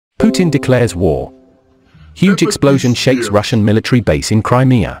Putin declares war. Huge explosion shakes Russian military base in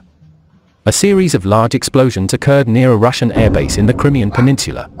Crimea. A series of large explosions occurred near a Russian airbase in the Crimean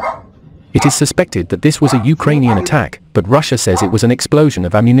peninsula. It is suspected that this was a Ukrainian attack, but Russia says it was an explosion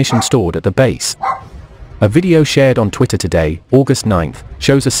of ammunition stored at the base. A video shared on Twitter today, August 9th,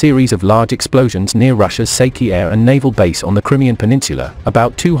 shows a series of large explosions near Russia's Saki air and naval base on the Crimean peninsula,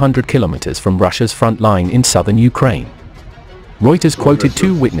 about 200 kilometers from Russia's front line in southern Ukraine. Reuters quoted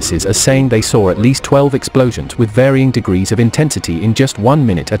two witnesses as saying they saw at least 12 explosions with varying degrees of intensity in just 1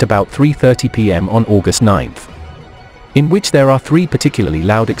 minute at about 3:30 p.m. on August 9th. In which there are 3 particularly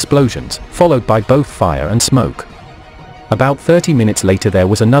loud explosions, followed by both fire and smoke. About 30 minutes later there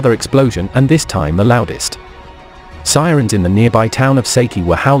was another explosion, and this time the loudest. Sirens in the nearby town of Saki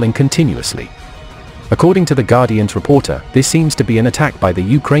were howling continuously. According to The Guardian's reporter, this seems to be an attack by the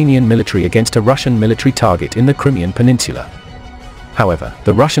Ukrainian military against a Russian military target in the Crimean peninsula. However,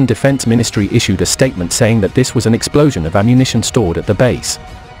 the Russian Defense Ministry issued a statement saying that this was an explosion of ammunition stored at the base.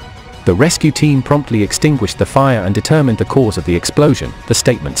 The rescue team promptly extinguished the fire and determined the cause of the explosion, the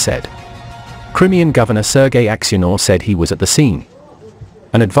statement said. Crimean Governor Sergei Aksyonov said he was at the scene.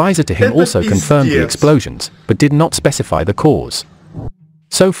 An advisor to him also confirmed the explosions, but did not specify the cause.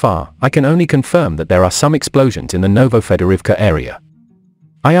 So far, I can only confirm that there are some explosions in the Novofedorivka area.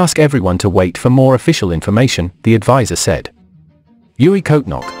 I ask everyone to wait for more official information, the advisor said. Yuri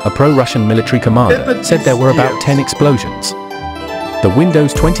Kotnok, a pro-Russian military commander, said there were about 10 explosions. The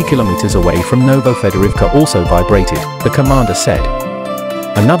windows 20 kilometers away from Novofedorivka also vibrated, the commander said.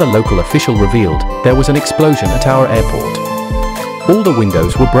 Another local official revealed there was an explosion at our airport. All the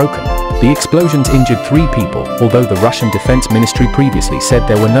windows were broken. The explosions injured 3 people, although the Russian Defense Ministry previously said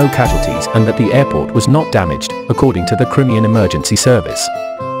there were no casualties and that the airport was not damaged, according to the Crimean Emergency Service.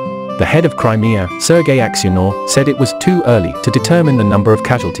 The head of Crimea, Sergei Aksyonov, said it was too early to determine the number of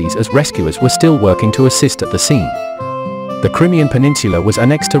casualties as rescuers were still working to assist at the scene. The Crimean Peninsula was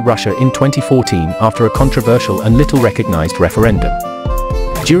annexed to Russia in 2014 after a controversial and little recognized referendum.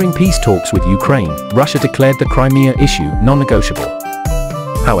 During peace talks with Ukraine, Russia declared the Crimea issue non-negotiable.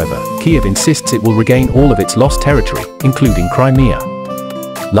 However, Kiev insists it will regain all of its lost territory, including Crimea.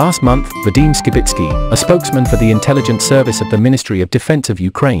 Last month, Vadim Skibitsky, a spokesman for the intelligence service of the Ministry of Defense of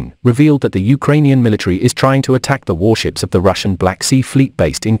Ukraine, revealed that the Ukrainian military is trying to attack the warships of the Russian Black Sea Fleet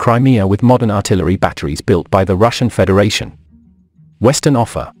based in Crimea with modern artillery batteries built by the Russian Federation. Western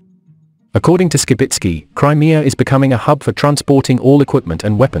offer. According to Skibitsky, Crimea is becoming a hub for transporting all equipment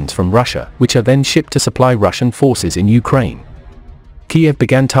and weapons from Russia, which are then shipped to supply Russian forces in Ukraine. Kiev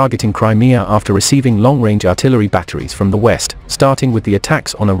began targeting Crimea after receiving long-range artillery batteries from the west, starting with the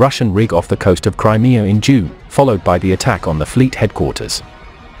attacks on a Russian rig off the coast of Crimea in June, followed by the attack on the fleet headquarters.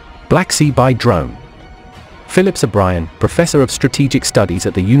 Black Sea by drone. Philip O'Brien, professor of strategic studies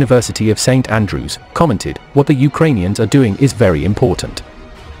at the University of St. Andrews, commented, "What the Ukrainians are doing is very important.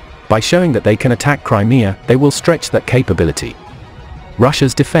 By showing that they can attack Crimea, they will stretch that capability."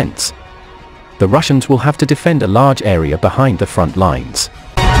 Russia's defense. The Russians will have to defend a large area behind the front lines.